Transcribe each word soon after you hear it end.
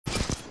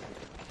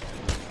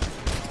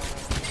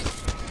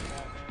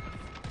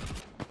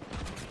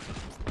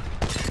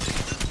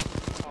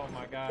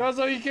That's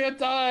why you can't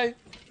die.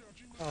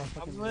 Oh,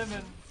 I'm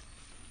living.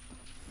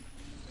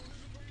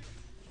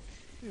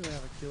 You don't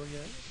have a kill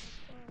yet.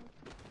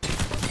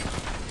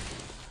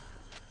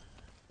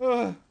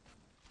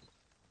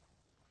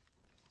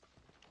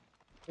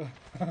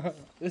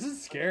 This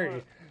is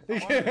scary.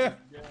 Yeah.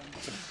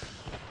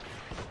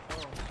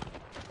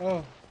 Oh, Oh.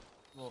 a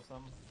little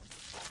something.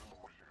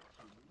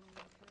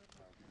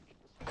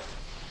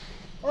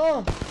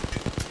 Oh.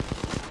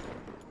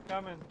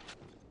 Coming.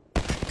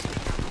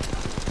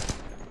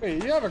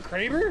 Wait, you have a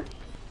Kraber?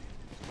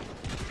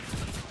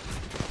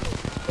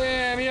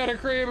 Damn, he had a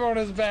Kraber on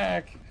his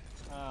back.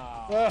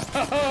 Oh.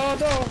 Oh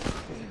no.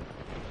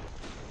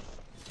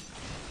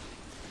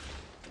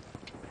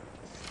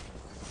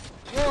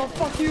 No,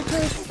 fuck you,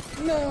 Chris.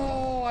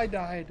 No, I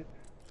died.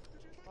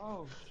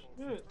 Oh,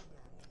 shit.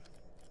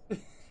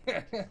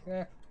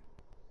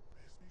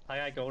 I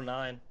got gold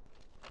 9.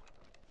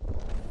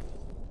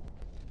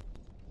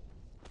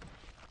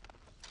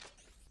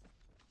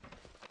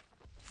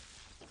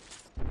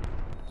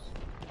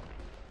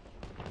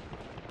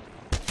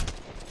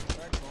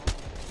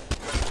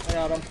 I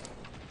got him.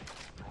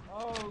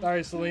 Oh,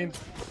 Sorry, Celine.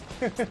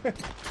 Where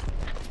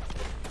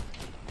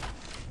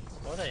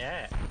they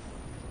at?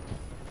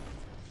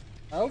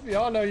 I hope you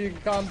all know you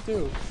can calm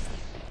too.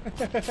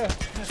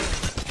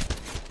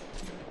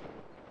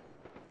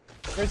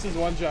 Chris is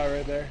one shot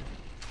right there.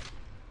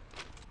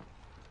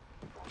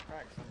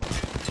 crack somebody. I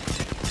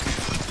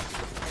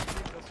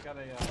think this got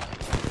a,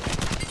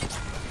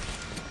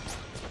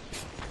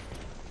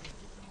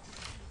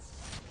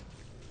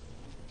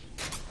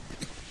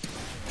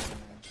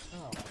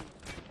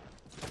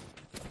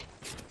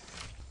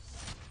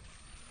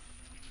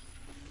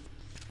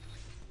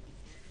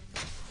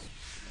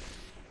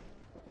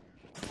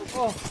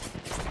 Oh.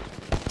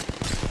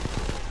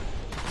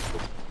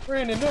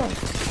 Brandon, no.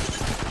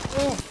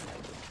 Oh.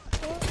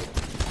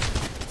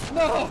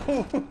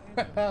 No.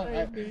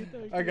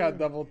 I got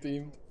double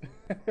teamed.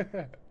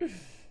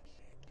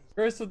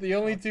 Chris with the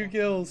only 2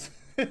 kills.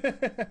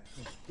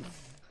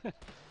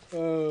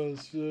 Oh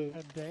shit.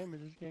 God damn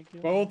it, just can't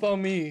kill. Both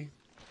on me.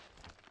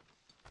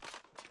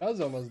 That was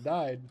almost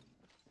died.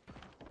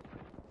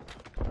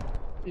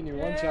 You need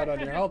one shot on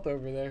your health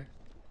over there.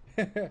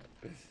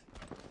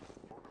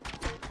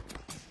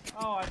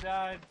 oh, I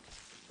died.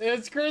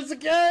 It's Chris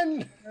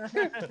again!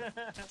 Coming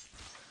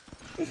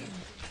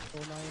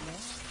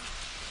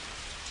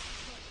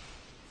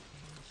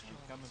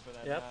for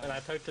that. Yep, and I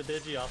took the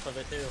digi off of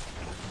it too.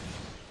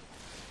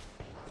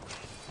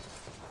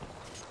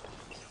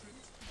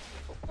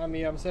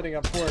 I'm setting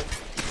up fort.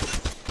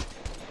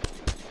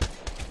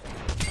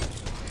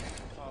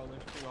 Oh,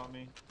 there's 2 on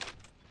me.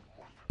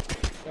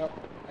 Yep.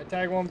 I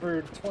tag one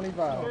for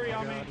 25. 3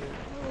 on me.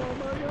 Oh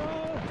my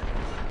god!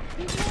 I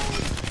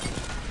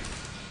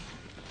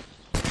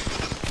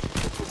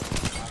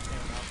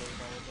can't outbreak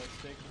all with that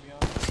stick, to be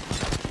honest.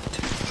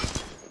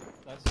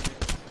 That stick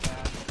is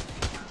bad.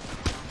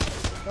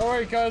 Don't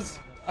worry, cuz.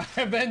 I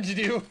avenged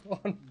you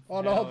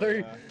on all 3.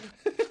 Yeah.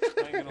 I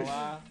ain't gonna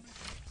lie.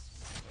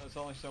 There's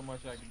only so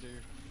much I can do.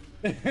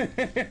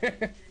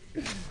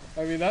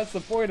 I mean, that's the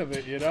point of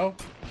it, you know?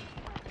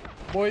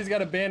 Boys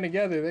gotta band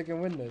together, they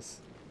can win this.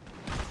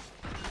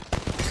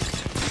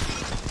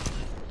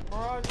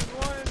 Mirage is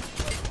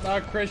one.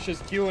 Not Chris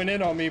just queuing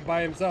in on me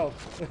by himself.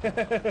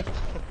 Brandon,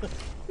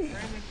 I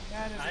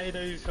didn't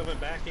know he was coming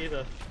back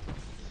either.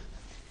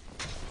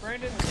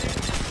 Brandon,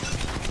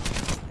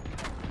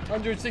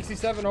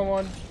 167 on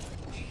one.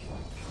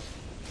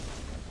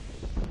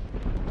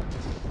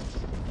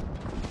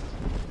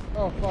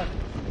 Oh fuck.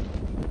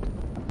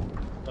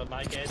 But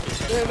my gadget.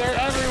 They're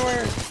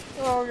everywhere.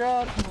 Oh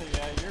god.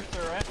 yeah, you're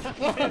surrounded.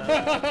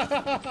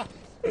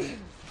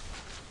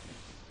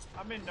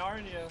 I'm in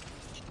Narnia.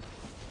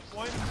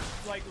 One,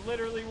 like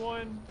literally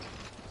one.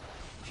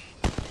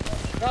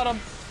 Got him.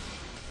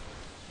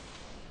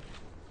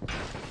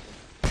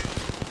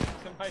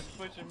 Somebody's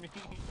pushing me.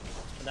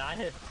 Nah, I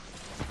hit.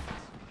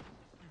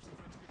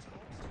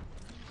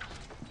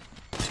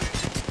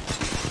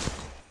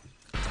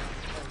 Oh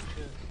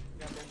shit.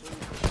 Got me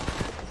moved.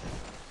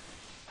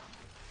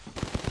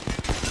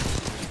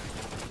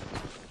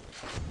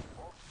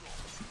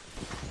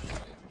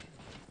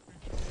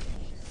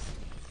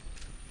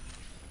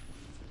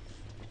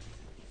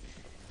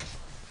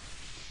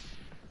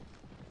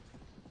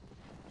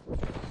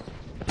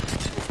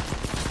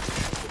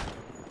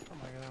 Oh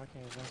my god, I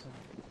can't listen.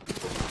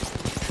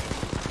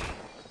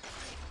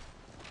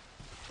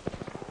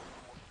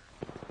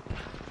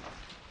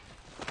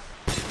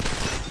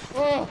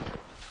 Oh.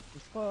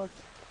 It's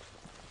fucked.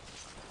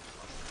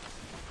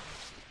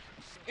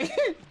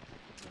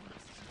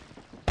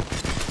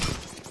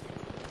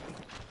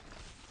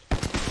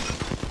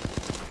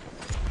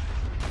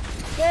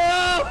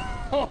 No!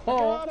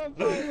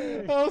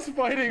 I was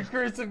fighting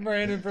Chris and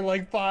Brandon for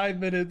like 5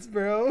 minutes,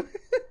 bro.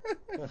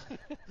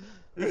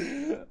 Oh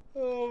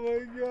my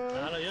I god.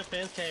 don't know, your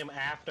fence came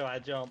after I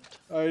jumped.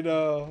 I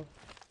know.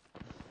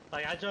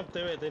 Like, I jumped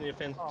through it, then your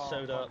fence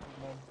showed up.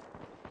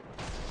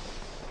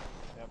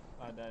 Yep,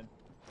 I died.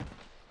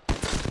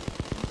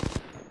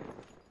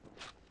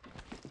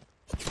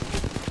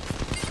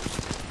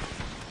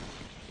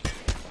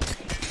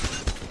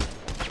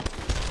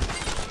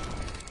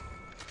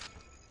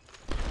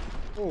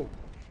 Oh.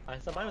 I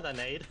somebody with a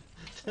nade.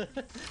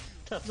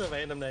 That's a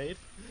random nade.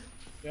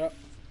 Yep.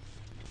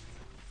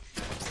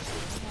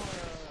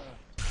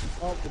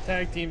 Oh, the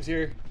tag team's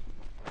here.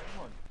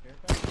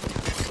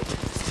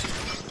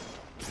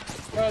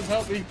 Guys,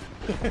 help me.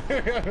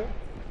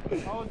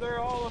 Oh, they're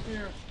all up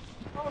here.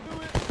 Oh,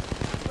 do it.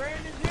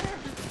 Brandon's here.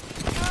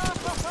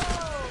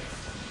 Oh!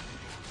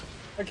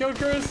 I killed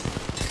Chris.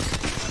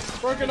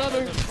 Broke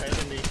another.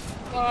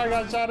 Oh, I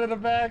got shot in the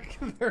back.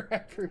 They're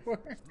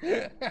everywhere.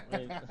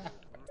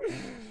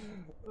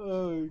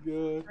 Oh,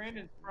 God.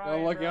 Brandon's Oh,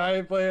 frying, lucky bro. I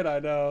ain't playing, I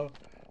know.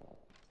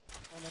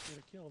 I'm not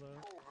gonna kill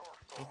though.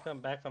 I'm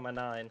coming back from my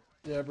 9.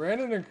 Yeah,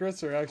 Brandon and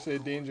Chris are actually a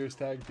dangerous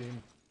tag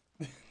team.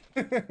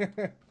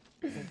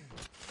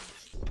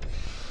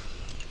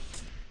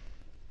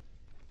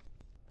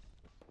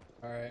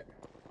 Alright.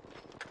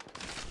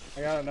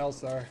 I got an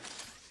L-Star.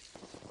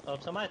 Oh,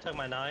 somebody took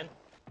my 9.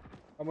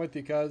 I'm with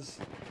you, cuz.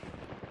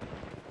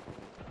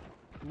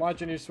 I'm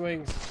watching your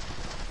swings.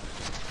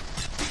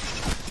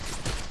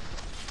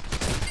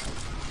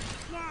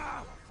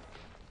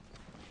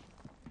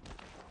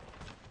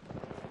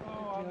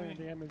 Oh, I mean,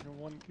 damage and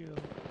 1 kill.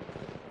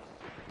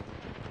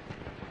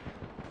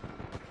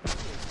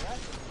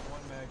 that's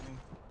one magnum.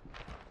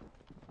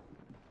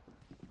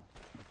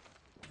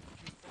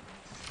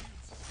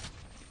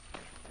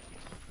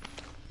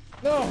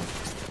 No!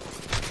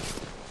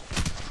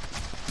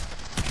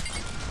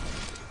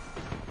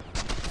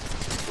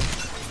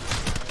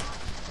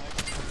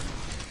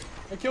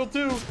 I killed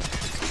 2.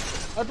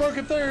 I broke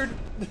a 3rd.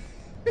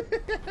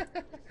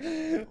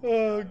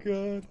 Oh,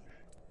 God.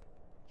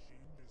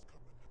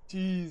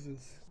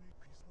 Jesus.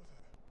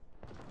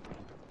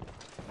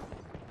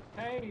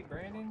 Hey,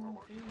 Brandon.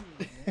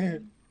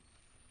 Jeez,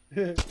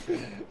 man.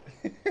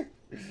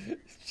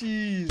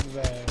 Jeez,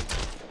 man.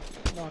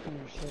 Knocking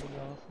your shitty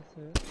off, that's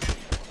it.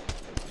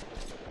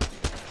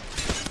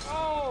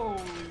 Holy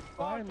fuck,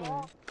 Finally.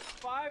 all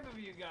 5 of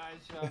you guys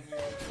shot me.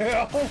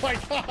 Oh my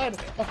god!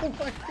 Oh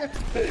my god!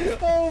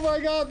 Oh my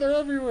god, they're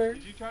everywhere!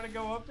 Did you try to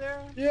go up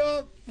there?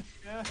 Yep!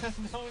 Yeah,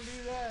 don't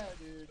do that,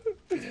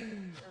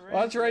 dude.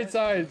 Watch right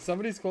side,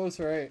 somebody's close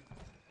right.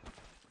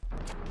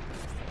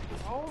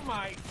 Oh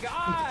my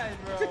god,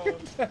 bro!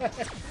 Chill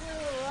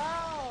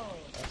out.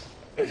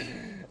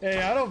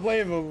 Hey, I don't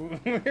blame him.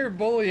 We were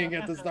bullying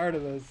at the start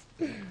of this.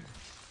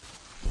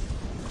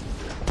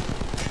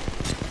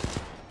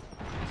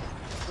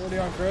 40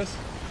 on Chris.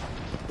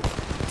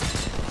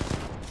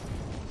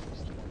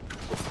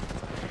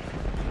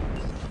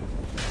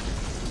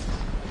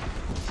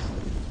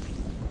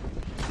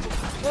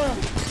 Ah.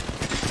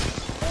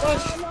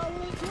 Rush.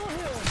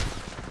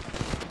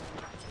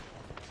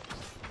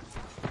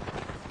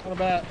 On a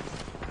bat.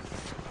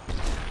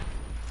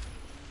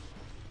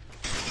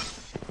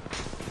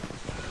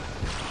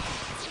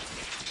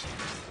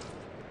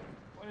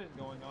 What is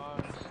going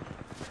on?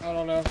 I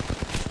don't know.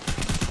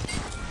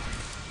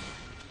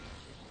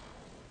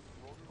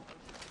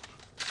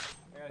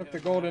 Took the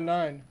golden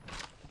 9.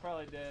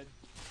 Probably dead.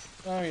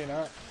 No, you're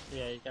not.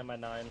 Yeah, you got my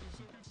 9.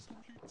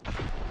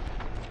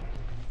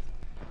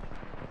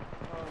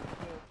 Oh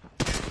shit.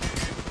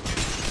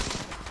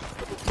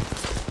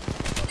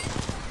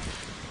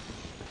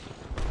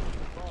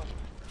 Fuck.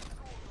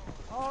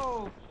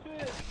 Oh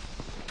shit!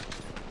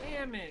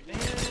 Damn it, man! I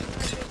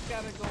just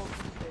gotta go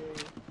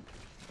today.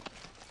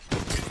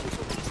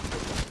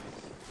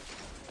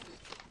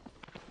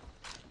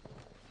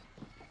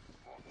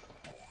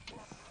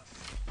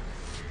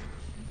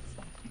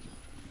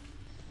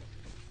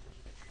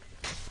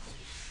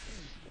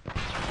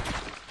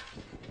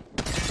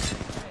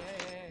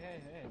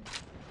 Hey.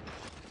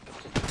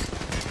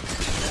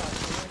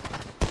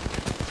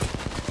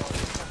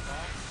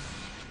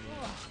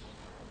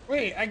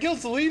 Wait, I killed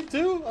Salim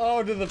too?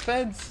 Oh, to the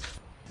fence.